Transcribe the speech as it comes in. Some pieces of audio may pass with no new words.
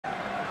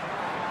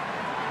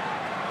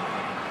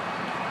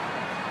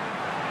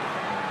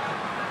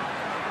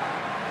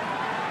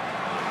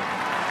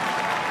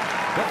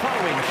The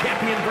following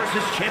champion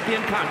versus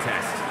champion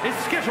contest is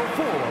scheduled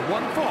for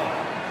one fall.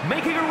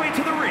 Making her way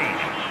to the ring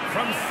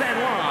from San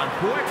Juan,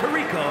 Puerto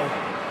Rico,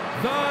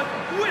 the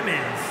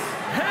Women's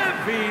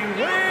Heavyweight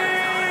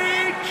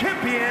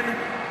Champion.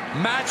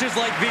 Matches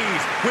like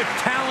these, with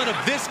talent of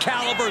this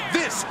caliber,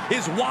 this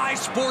is why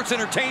sports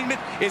entertainment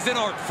is an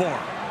art form.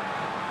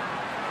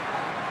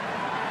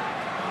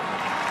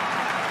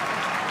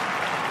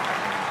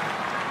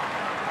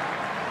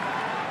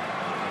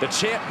 The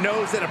champ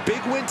knows that a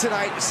big win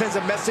tonight sends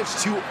a message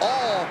to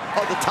all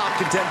of the top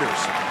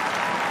contenders.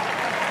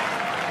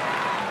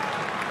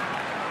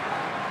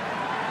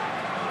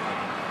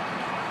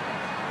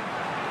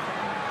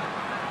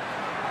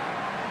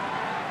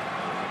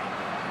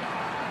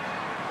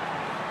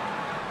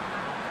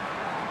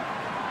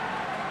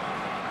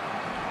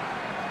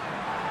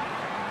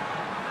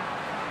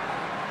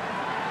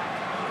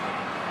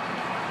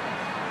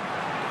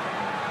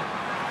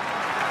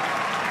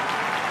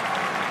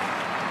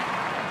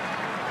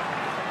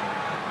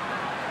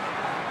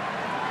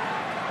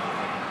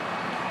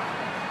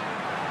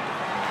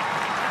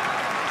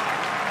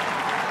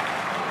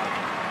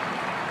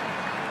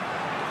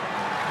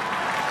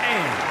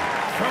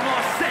 From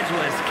Los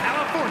Angeles,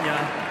 California,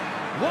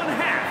 one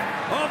half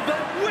of the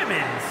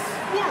Women's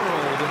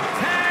World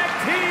Tag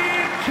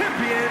Team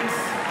Champions.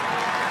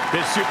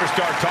 This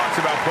superstar talks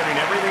about putting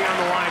everything on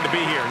the line to be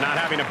here, not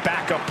having a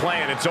backup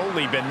plan. It's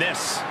only been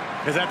this.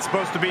 Is that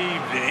supposed to be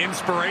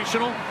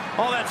inspirational?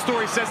 All that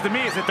story says to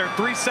me is that they're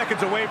 3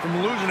 seconds away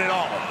from losing it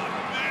all.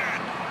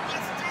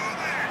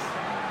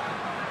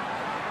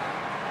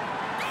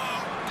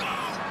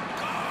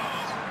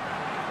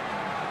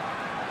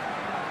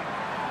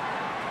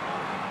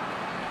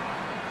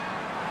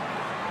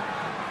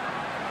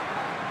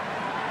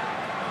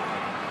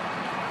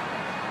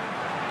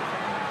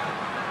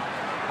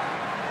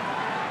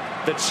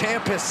 The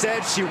champ has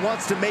said she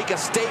wants to make a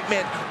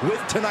statement with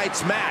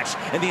tonight's match,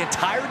 and the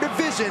entire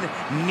division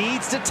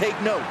needs to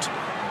take note.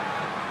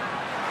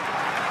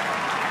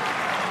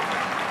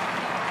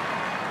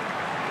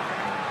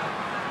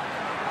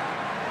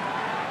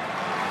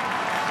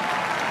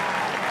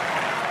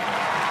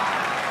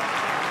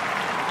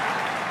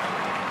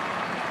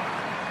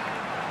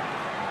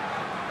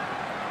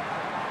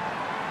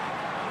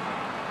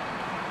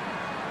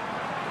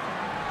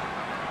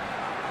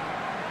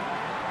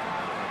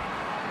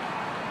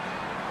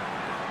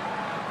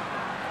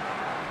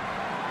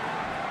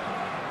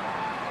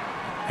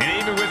 And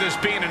even with this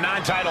being a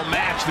non-title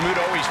match, the mood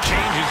always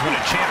changes when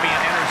a champion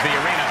enters the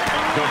arena.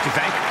 Don't you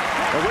think?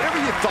 And whatever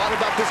you thought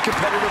about this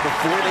competitor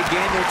before they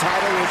gained their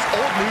title is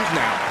old news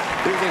now.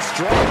 There's a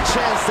strong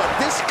chance that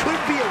this could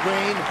be a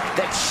reign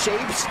that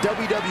shapes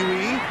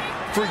WWE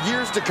for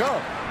years to come.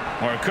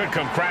 Or it could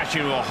come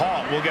crashing to a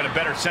halt. We'll get a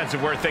better sense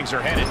of where things are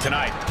headed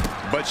tonight.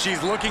 But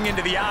she's looking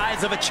into the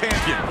eyes of a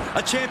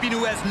champion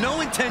who has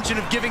no intention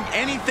of giving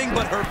anything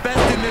but her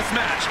best in this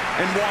match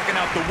and walking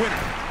out the winner.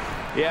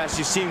 Yeah,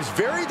 she seems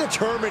very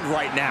determined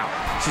right now.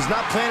 She's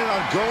not planning on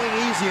going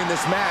easy in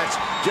this match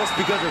just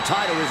because her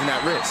title isn't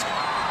at risk.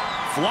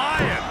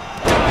 Flying.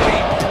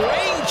 Diving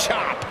brain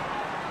chop.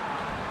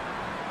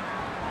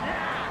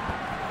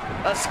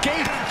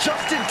 Escape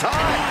just in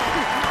time.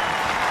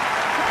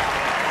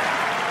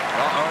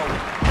 Uh-oh.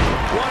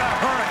 What a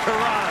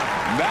hurricane.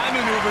 That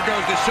maneuver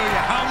goes to show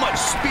you how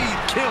much speed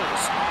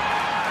kills.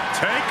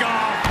 Take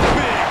off.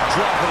 Big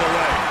drop of the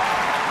leg.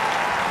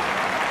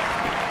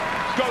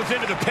 Goes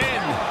into the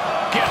pin.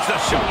 Gets the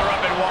shoulder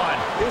up and one.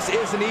 This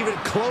isn't even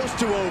close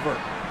to over.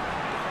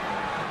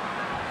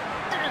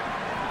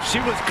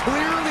 She was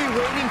clearly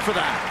waiting for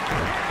that.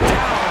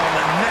 Down on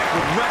the neck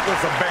with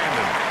reckless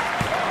abandon.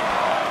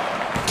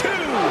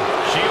 Two.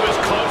 She was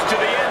close to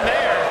the end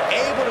there.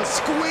 Able to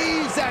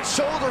squeeze that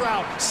shoulder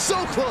out. So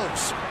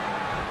close.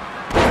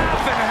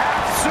 Half and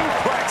half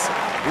suplex.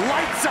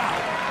 Lights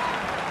out.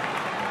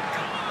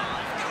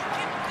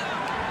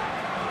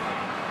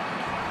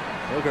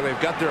 Look,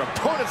 they've got their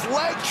opponent's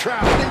leg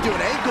trapped into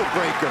an ankle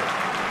breaker.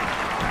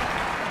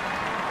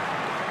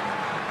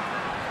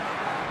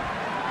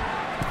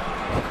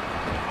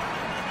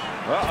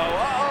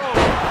 Uh-oh.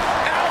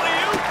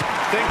 Alley-oop.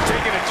 Things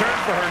taking a turn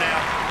for her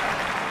now.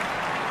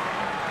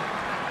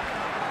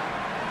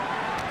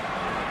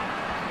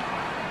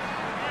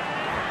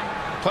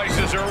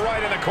 Places her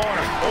right in the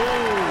corner.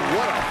 Oh,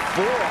 what a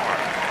forearm.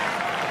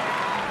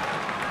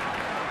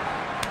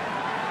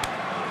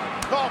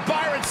 Oh,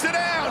 Byron, sit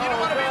down. You don't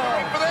want to be in the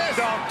ring for this.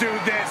 Don't do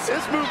this.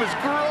 This move is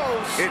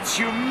gross. It's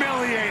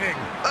humiliating.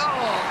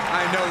 Oh.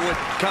 I know what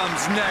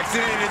comes next,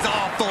 and it is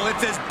awful.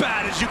 It's as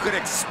bad as you could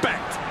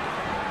expect.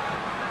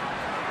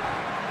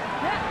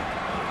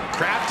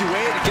 Crafty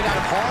way to get out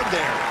of harm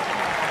there.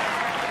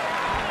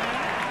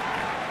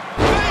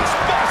 Face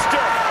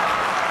buster.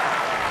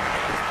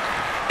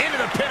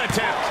 Into the pin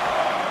attempt.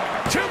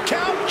 2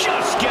 count.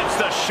 Just gets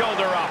the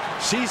shoulder up.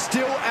 She's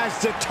still as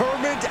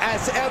determined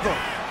as ever.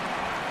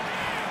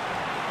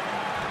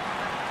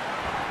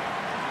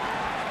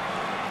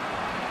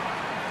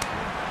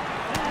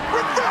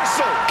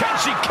 Reversal. Can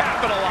she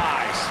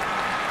capitalize?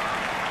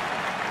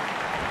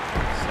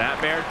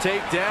 Snapmare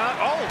takedown.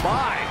 Oh,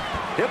 my.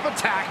 Hip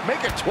attack.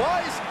 Make it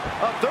twice.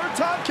 A third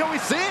time. Can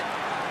we see it?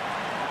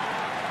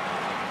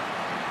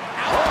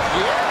 Oh,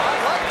 yeah. I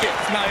like it.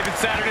 It's not even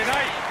Saturday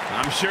night.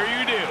 I'm sure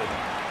you do.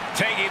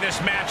 Taking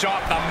this match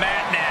off the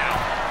mat now.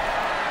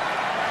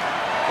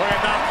 Look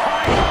at the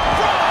height.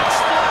 Frog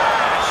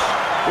splash.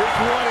 This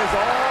one is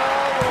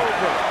all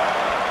over.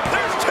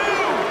 There's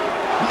two.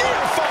 Near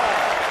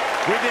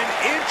fall. Within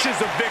inches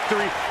of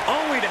victory,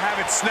 only to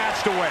have it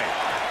snatched away.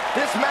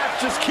 This match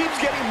just keeps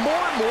getting more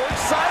and more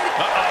exciting.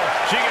 Uh-oh.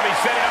 She can be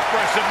setting up for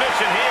a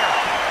submission here.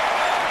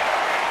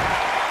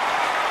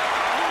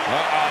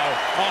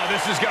 Uh-oh. Oh,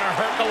 this is going to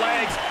hurt the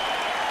legs.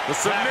 The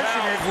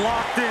submission is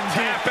locked in.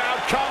 Tap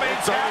out coming.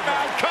 Tap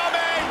out coming.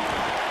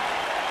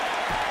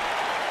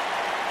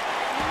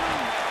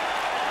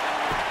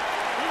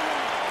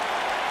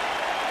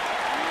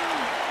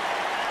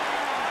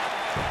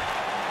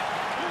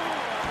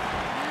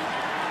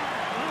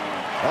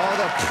 Oh,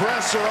 the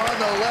pressure on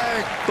the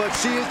leg, but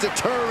she is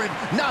determined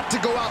not to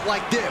go out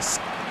like this.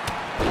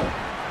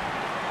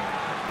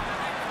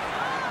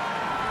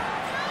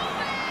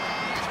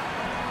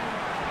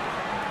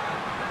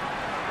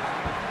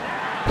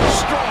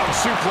 Strong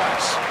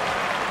suplex.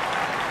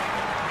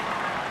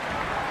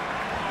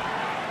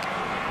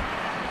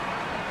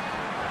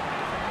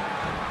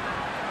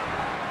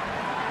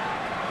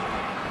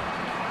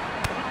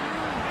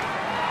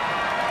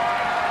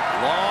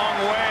 Long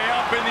way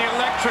up in the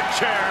electric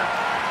chair.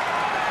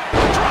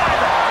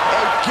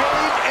 A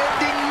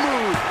game-ending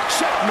move.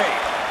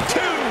 Checkmate.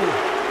 Two.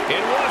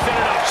 It wasn't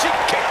enough. She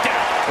kicked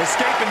out.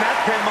 Escaping that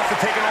pin must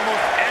have taken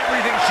almost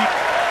everything she...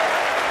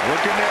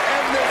 Looking to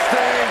end this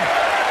thing.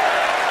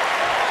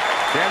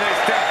 Can they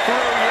step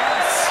through?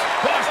 Yes.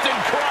 Boston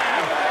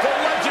Crab. The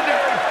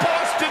legendary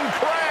Boston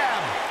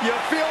Crab. You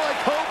feel like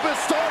hope is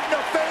starting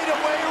to fade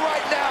away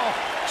right now.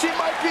 She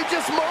might be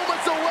just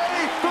moments away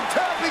from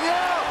tapping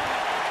out.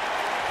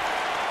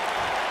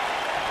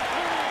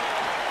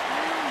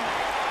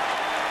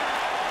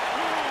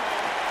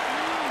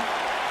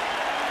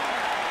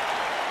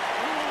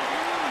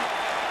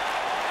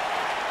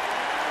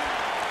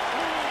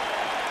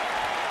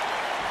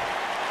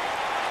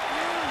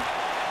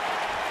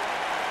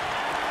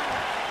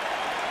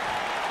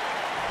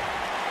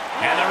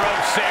 And the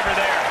rope saver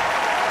there.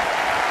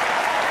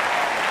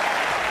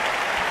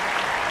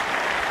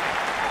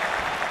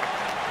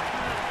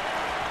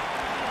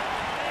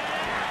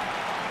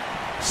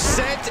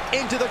 Sent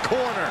into the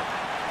corner.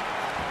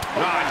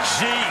 Ah,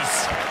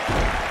 jeez.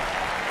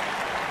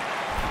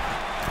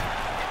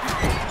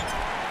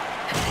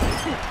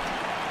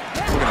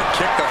 We're going to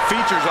kick the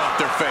features off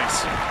their face.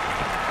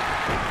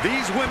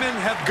 These women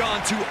have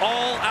gone to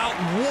all-out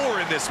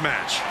war in this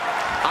match.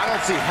 I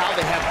don't see how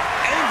they have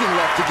anything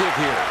left to give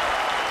here.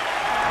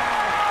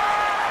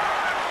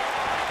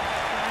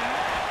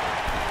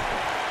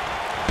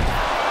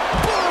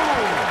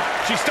 Boom!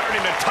 She's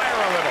starting to tire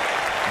a little.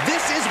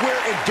 This is where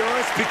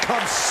endurance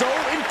becomes so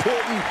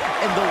important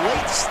in the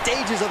late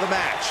stages of the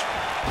match.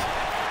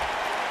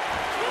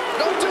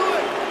 Don't do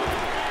it!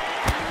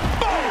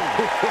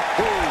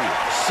 Boom!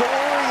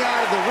 Soaring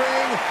out of the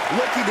ring,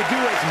 looking to do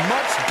as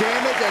much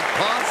damage as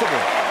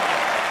possible.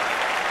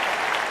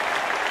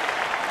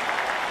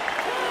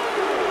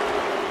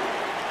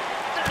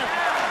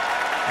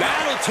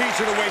 That'll teach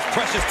her to waste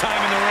precious time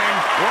in the ring.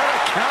 What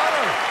a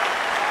counter!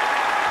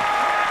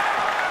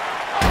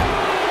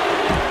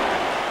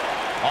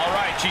 All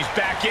right, she's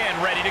back in,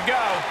 ready to go.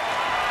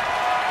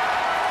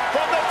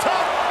 From the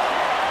top.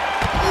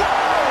 Whoa!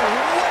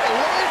 What a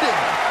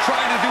landing!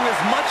 Trying to do as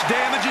much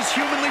damage as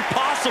humanly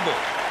possible.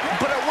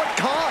 But at what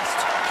cost?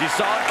 She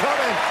saw it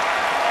coming.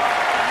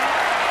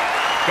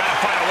 Gotta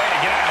find a way to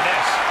get out of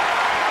this.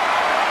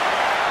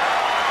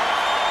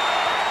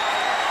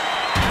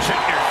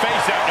 Check your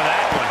face after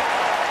that one.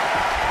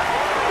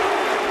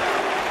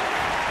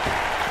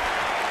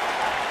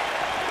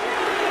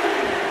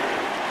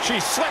 She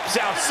slips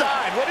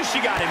outside. What has she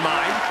got in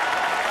mind?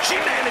 She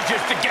manages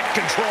to get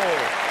control.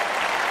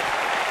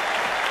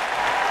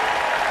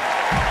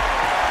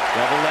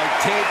 Double leg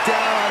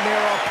takedown on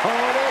their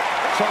opponent.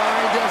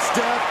 Trying to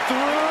step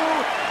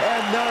through.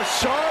 And the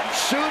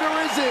sharpshooter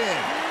is in.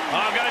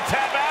 I'm gonna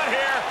tap out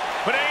here,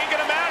 but it ain't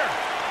gonna matter.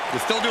 You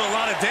still do a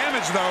lot of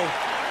damage, though.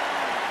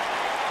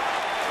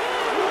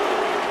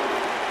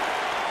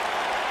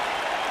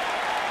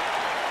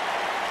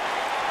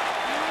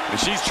 And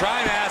she's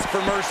trying to ask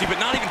for mercy, but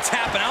not even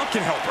tapping out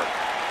can help her.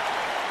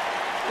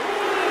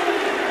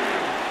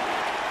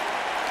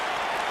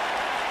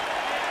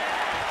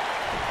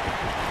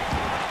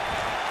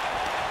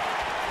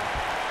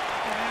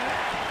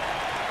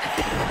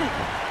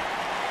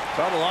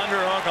 Double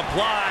underhook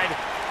applied.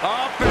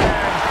 Up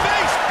and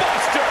face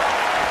buster.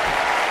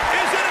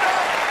 Is it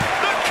enough?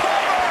 The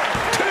cover.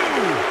 Two.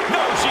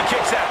 No, she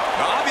kicks out.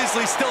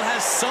 Obviously still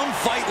has some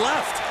fight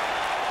left.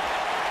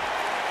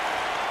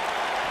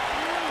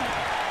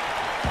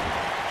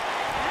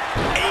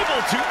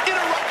 Able to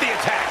interrupt the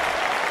attack.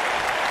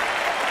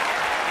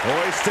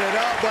 Hoisted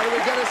up. What are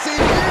we going to see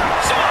here?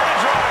 Samurai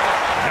driver.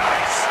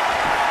 Nice.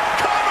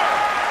 Cover.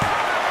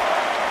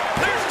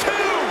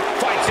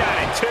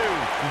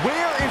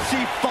 where is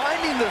she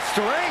finding the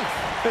strength?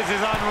 This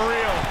is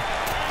unreal.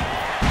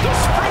 The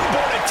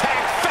springboard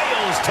attack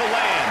fails to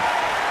land.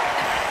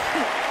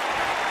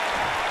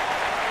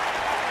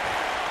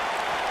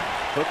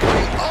 Hook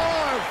the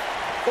arm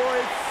for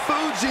a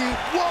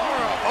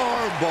Fujiwara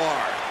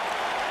armbar.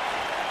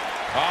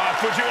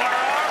 Fujiwara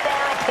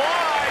armbar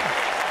applied.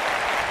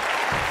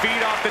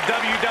 Feed off the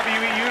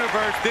WWE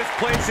Universe. This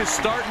place is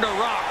starting to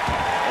rock.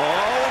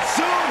 Oh, and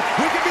soon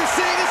we could be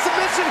seeing a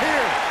submission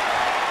here.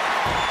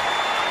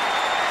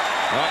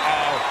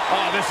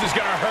 Oh, this is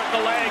going to hurt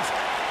the legs.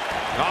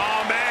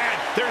 Oh, man,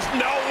 there's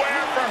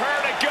nowhere for her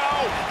to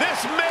go.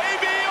 This may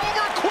be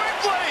over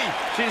quickly.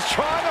 She's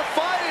trying to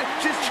fight it.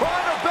 She's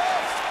trying her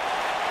best.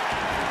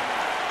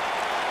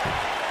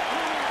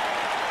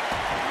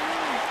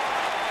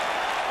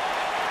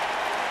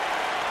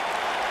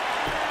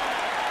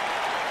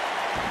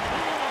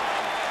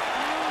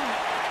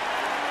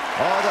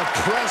 Oh, the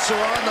pressure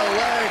on the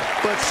leg,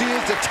 but she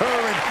is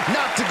determined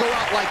not to go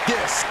out like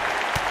this.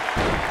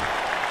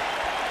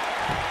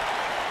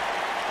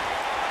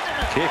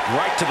 Kick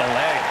right to the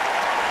leg.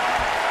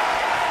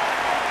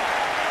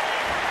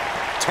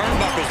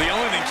 Turnbuckle's the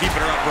only thing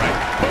keeping her upright.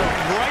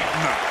 Boom, right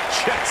in the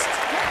chest.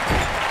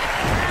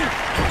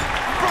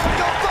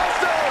 Bronco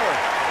Buster!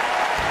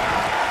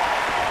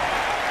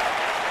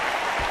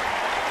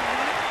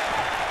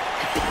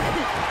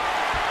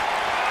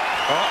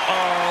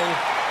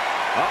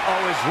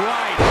 Uh-oh is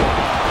right.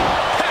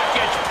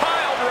 Package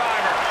pile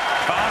driver.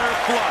 Counter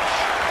flush.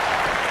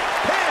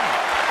 Pin!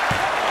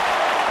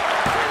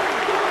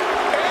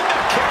 And the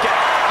kick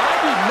out.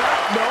 I do not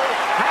know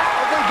how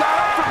they got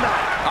up from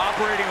that.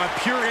 Operating on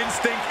pure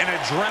instinct and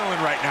adrenaline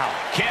right now.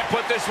 Can't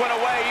put this one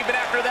away even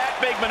after that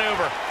big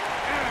maneuver.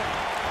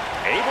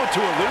 Able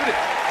to elude it.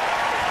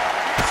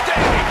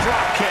 Standing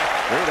drop kick.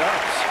 It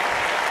ups.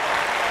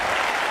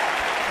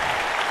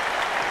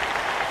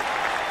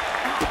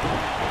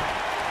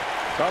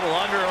 Double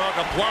underhook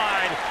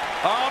applied.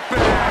 Up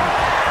and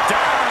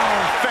down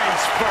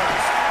face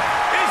first.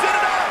 Is it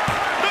enough?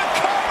 The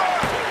cover!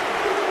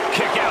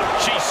 Kick out.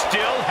 She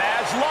still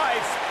has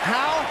life.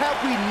 How have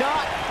we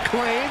not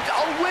claimed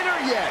a winner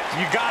yet?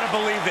 You gotta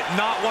believe that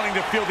not wanting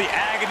to feel the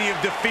agony of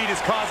defeat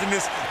is causing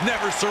this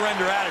never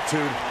surrender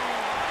attitude.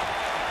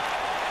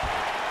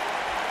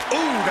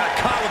 Ooh, got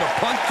caught with a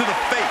punch to the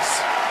face.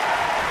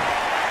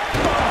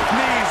 Both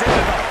knees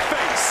into the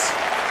face.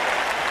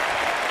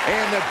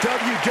 And the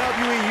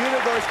WWE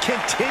Universe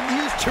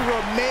continues to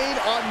remain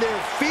on their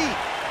feet.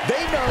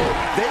 They know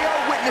they are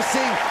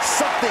witnessing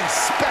something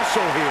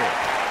special here.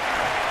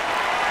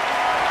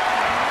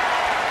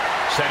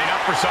 Setting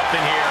up for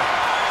something here.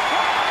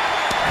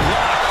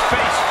 Lock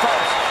face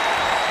first.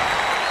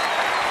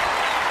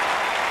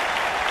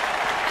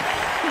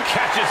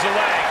 Catches the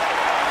leg.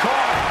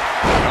 Caught.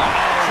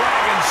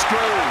 Dragon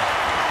screw.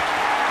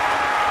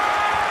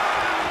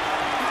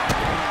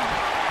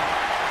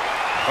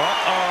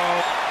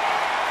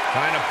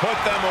 Trying to put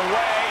them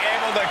away,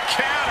 able to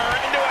counter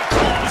into a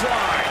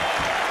clothesline.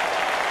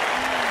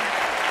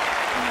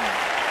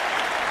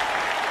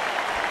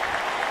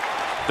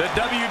 The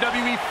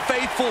WWE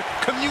faithful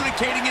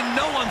communicating in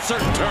no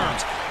uncertain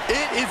terms.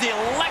 It is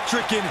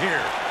electric in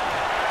here.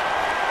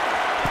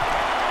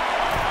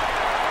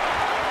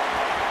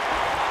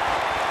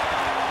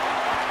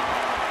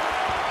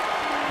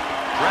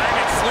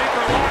 Dragon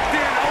sleeper locked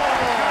in.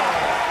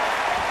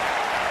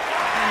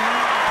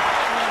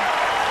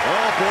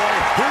 Oh boy,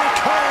 here it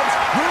comes.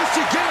 Will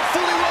she get it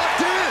fully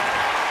locked in?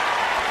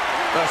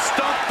 The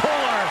stump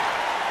puller.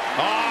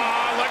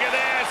 Oh, look at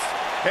this.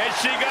 Is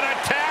she gonna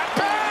tap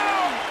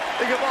out?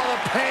 Think of all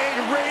the pain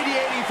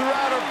radiating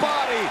throughout her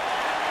body.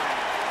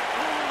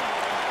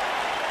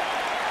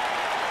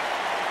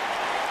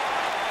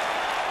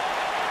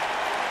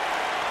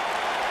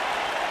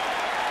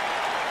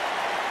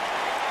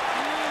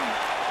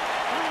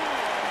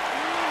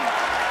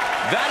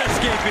 That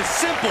escape is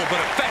simple but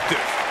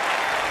effective.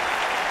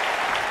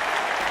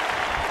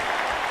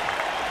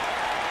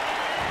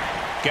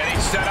 Getting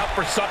set up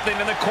for something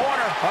in the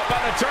corner. Up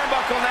on the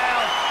turnbuckle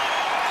now.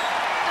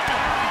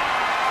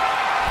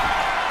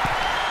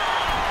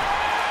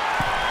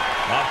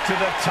 Up to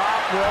the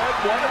top rope.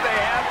 What do they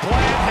have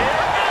planned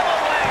here?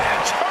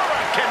 Avalanche!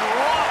 Hurricane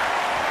Rock!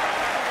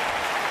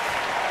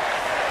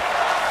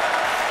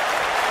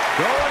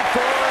 Going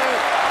for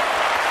it.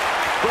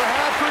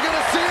 Perhaps we're going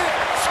to see it.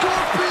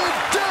 Scorpion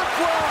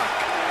Deathlock.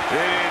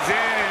 It is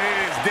in and it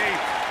is deep.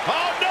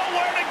 Oh,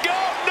 nowhere to go.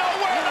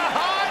 Nowhere to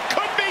hide.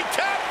 Could be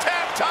tap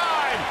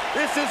time.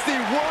 This is the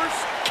worst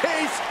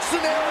case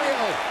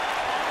scenario.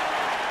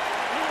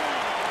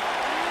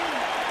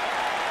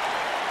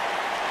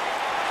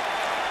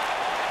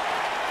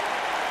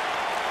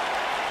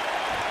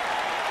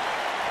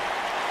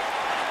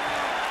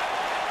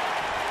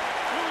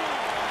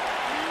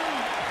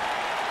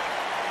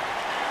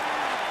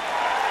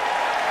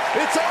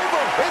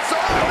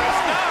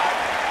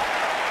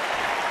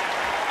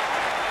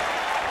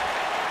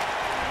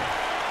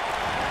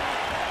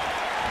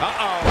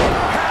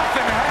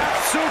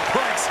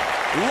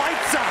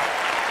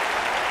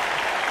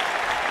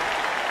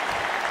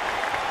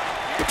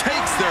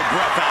 takes their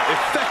breath out.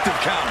 Effective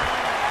counter.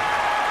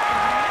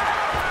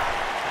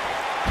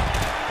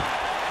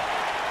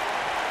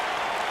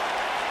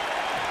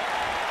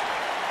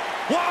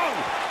 Whoa!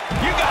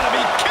 You gotta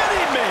be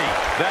kidding me!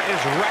 That is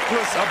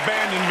reckless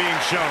abandon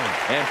being shown.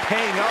 And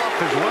paying off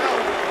as well.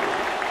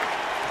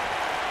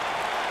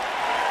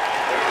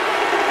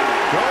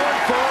 Going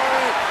for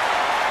it.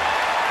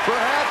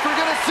 Perhaps we're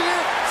going to see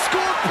it.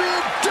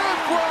 Scorpion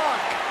Dirt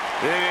Rock.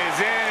 It is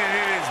in and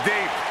it is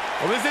deep.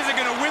 Well, this isn't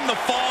going to win the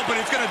fall, but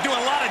it's going to do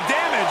a lot of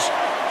damage.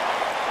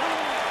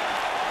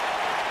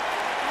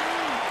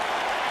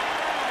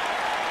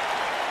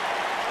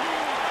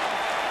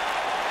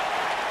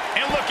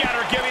 And look at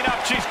her giving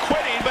up. She's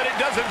quitting, but it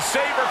doesn't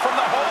save her from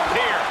the hold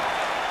here.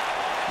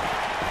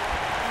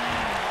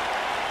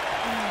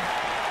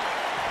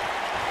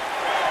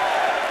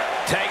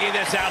 Tagging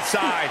this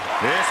outside.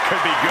 This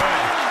could be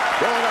good.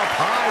 Going up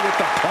high with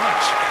the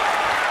punch.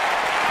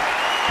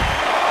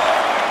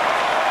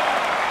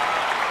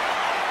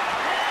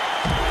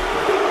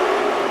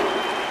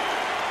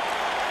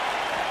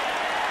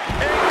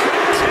 And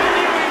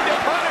continuing to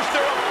punish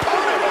their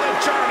opponent with a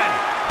German.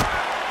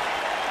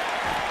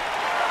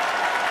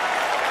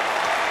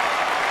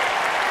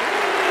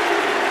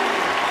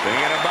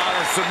 Thinking about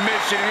a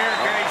submission here,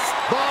 Case.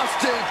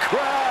 Boston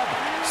Crab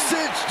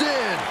cinched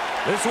in.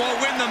 This won't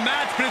win the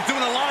match, but it's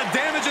doing a lot of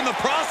damage in the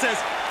process.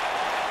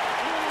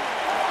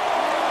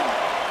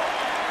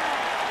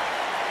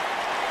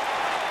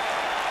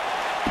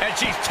 And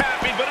she's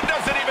tapping, but it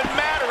doesn't even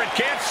matter. It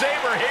can't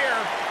save her here.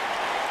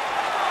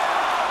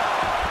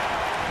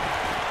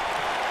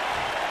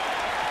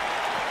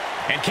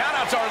 And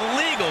countouts are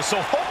legal,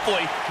 so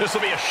hopefully this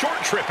will be a short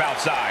trip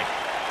outside.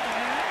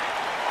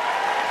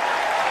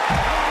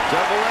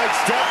 Double leg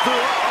step through.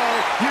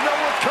 Uh-oh. You know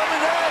what's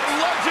coming next.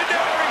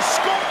 Legendary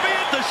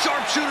Scorpion. The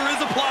sharpshooter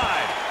is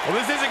applied. Well,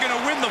 this isn't going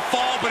to win the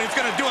fall, but it's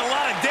going to do a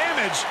lot of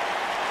damage.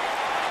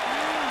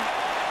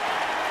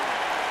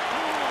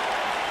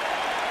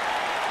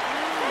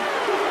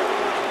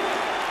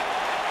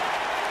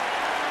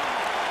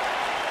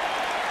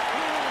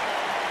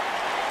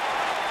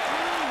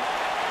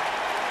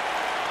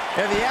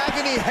 And the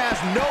agony has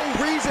no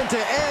reason to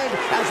end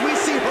as we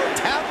see her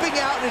tapping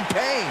out in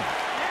pain.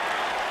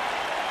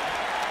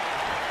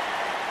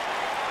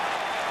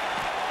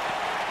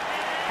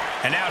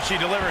 And now she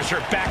delivers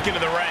her back into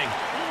the ring.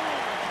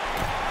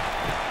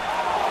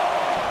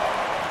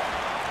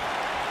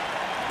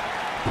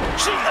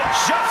 She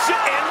adjusts it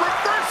and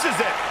reverses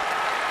it.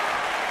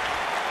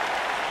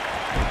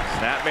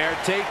 Snapmare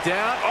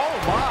takedown. Oh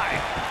my.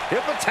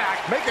 Hip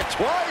attack. Make it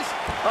twice.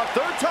 A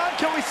third time.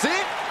 Can we see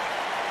it?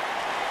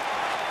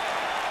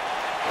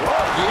 Oh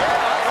yeah,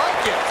 I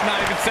like it. It's not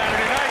even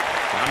Saturday night.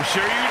 I'm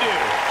sure you do.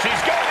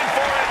 She's going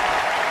for it.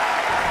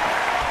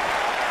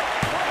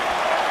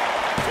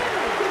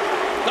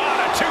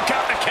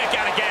 Kick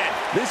out again.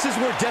 This is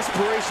where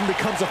desperation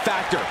becomes a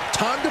factor.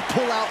 Time to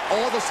pull out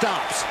all the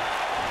stops.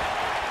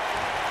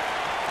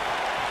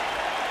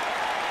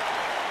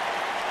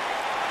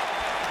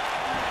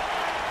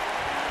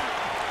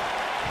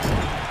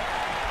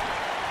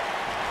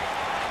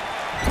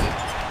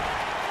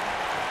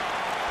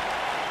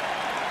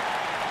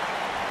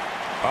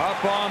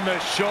 Up on the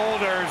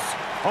shoulders.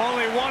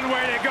 Only one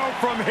way to go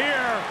from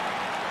here.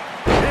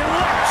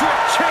 Electric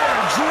chair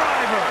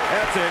driver.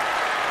 That's it.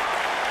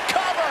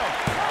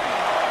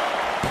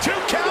 Two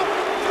count,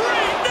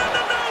 three,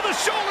 no, the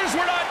shoulders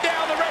were not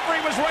down. The referee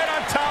was right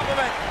on top of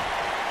it.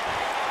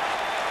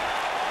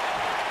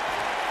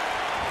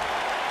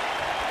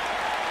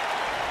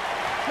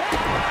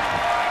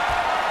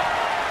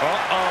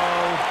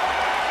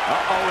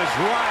 Uh-oh is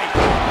right.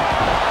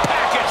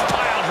 Package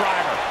pile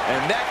driver.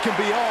 And that can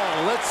be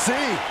all. Let's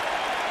see.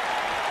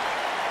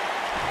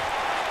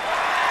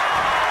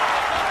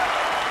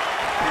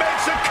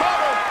 Makes a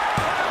cover.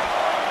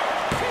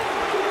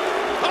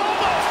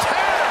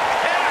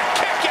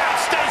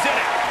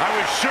 I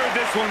was sure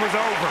this one was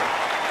over.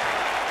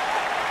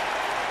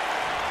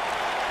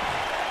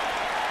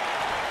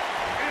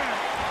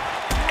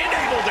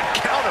 Enabled to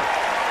counter.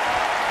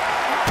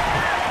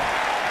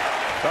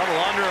 Double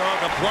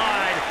underhook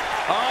applied.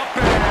 Up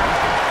and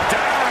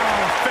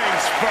down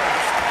face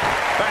first.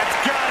 That's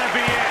gotta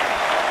be it.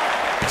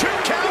 2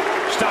 count.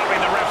 Stopping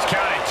the ref's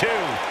count at 2.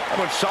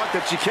 I'm shocked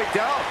that she kicked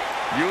out.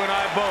 You and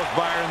I both,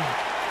 Byron.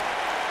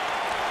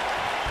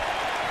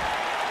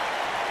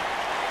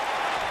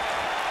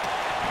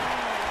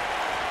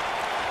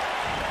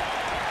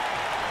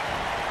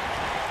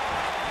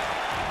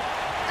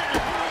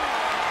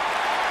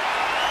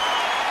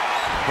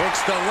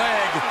 Hooks the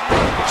leg.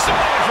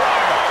 Solid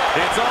driver.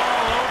 It's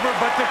all over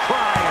but the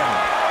crying.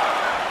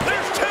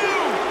 There's 2.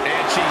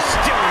 And she's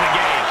still in the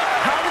game.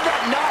 How did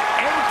that not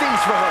end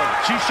things for her?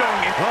 She's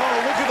showing it. Oh,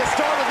 look at the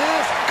start of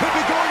this. Could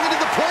be going into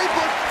the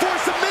playbook for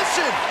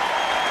submission.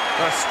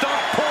 A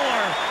stunt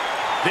puller.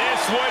 This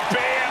would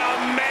be an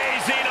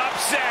amazing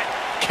upset.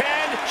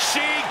 Can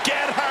she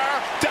get her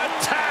to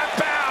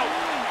tap out?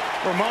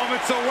 We're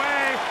moments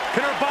away.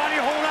 Can her body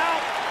hold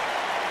out?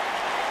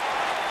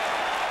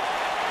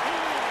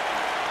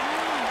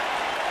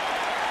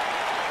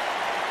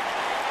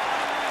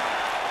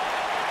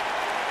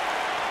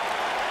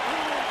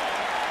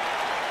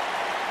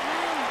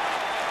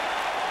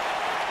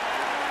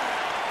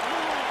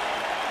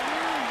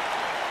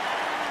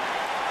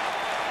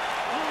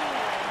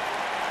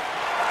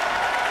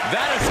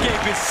 That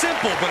escape is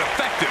simple but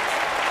effective.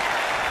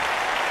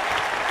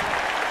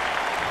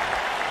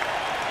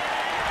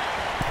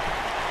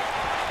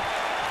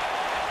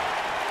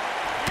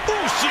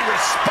 Ooh, she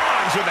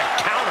responds with a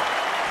counter.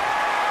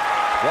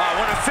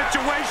 Wow, what a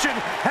situation.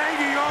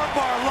 Hanging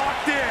armbar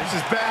locked in. This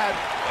is bad.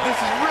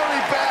 This is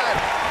really bad.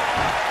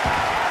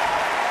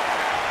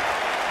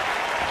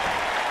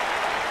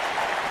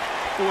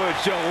 Would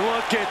you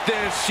look at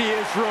this? She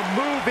is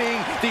removing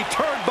the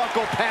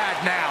turnbuckle pad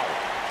now.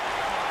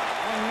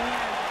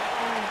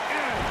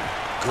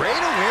 Great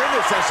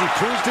awareness as she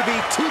proves to be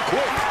too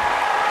quick.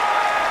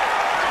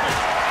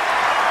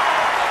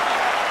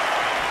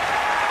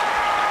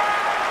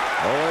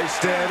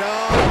 Hoisted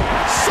up.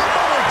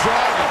 Samoa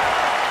driver.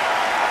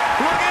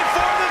 Looking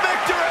for the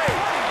victory.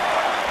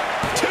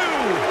 2.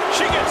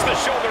 She gets the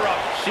shoulder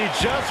up. She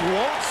just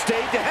won't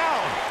stay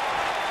down.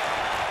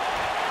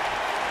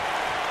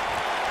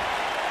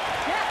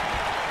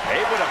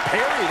 Able to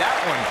parry that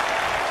one.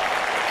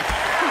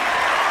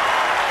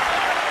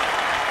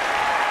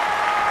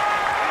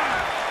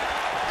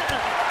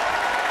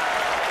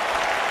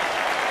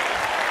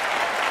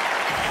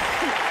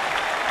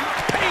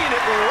 Paying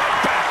it right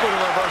back with a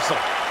reversal.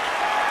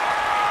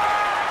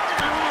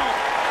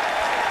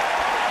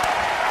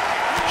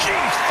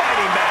 She's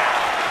fighting back.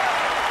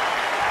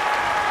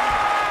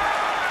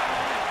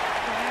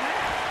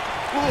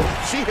 Ooh,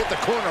 she hit the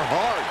corner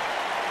hard.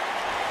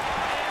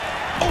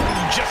 Oh,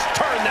 just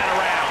turn that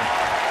around.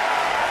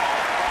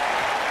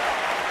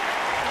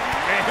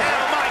 And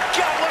oh my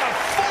God, what a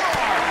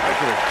forearm. Look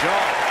at her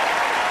jaw.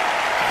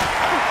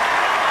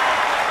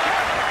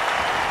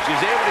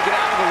 She's able to get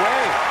out of the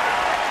way.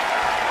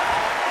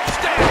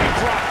 Standing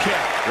drop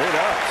kick. Great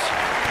ups.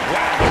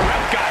 Wow, the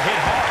ref got hit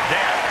hard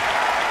there.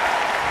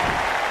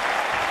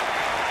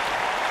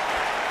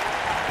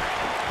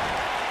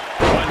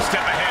 One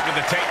step ahead with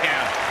the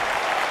takedown.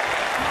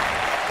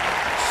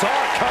 Saw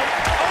it come.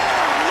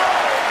 Oh, no!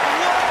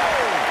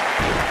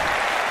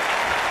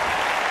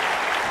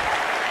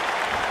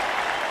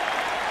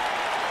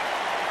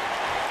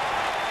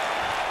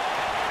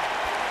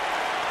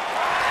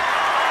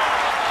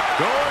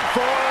 Going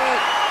for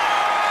it.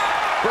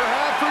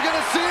 Perhaps we're going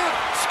to see it.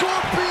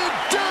 Scorpion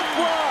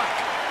Deathlock.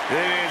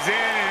 It is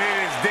in and it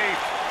is deep.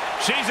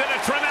 She's in a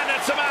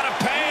tremendous amount of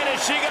pain.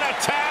 Is she going to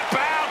tap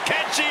out?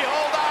 Can she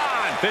hold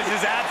on? This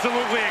is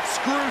absolutely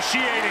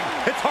excruciating.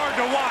 It's hard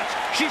to watch.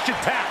 She should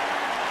tap.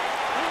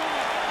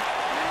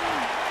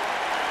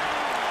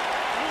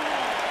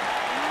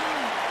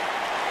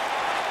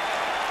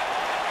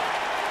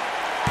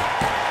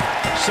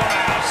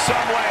 Somehow,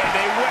 someway,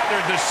 they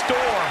weathered the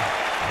storm.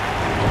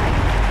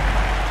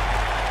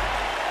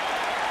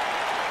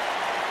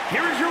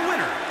 Here is your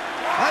winner.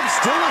 I'm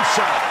still in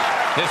shock.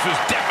 This was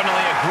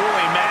definitely a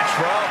grueling match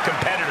for all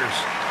competitors.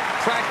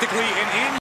 Practically an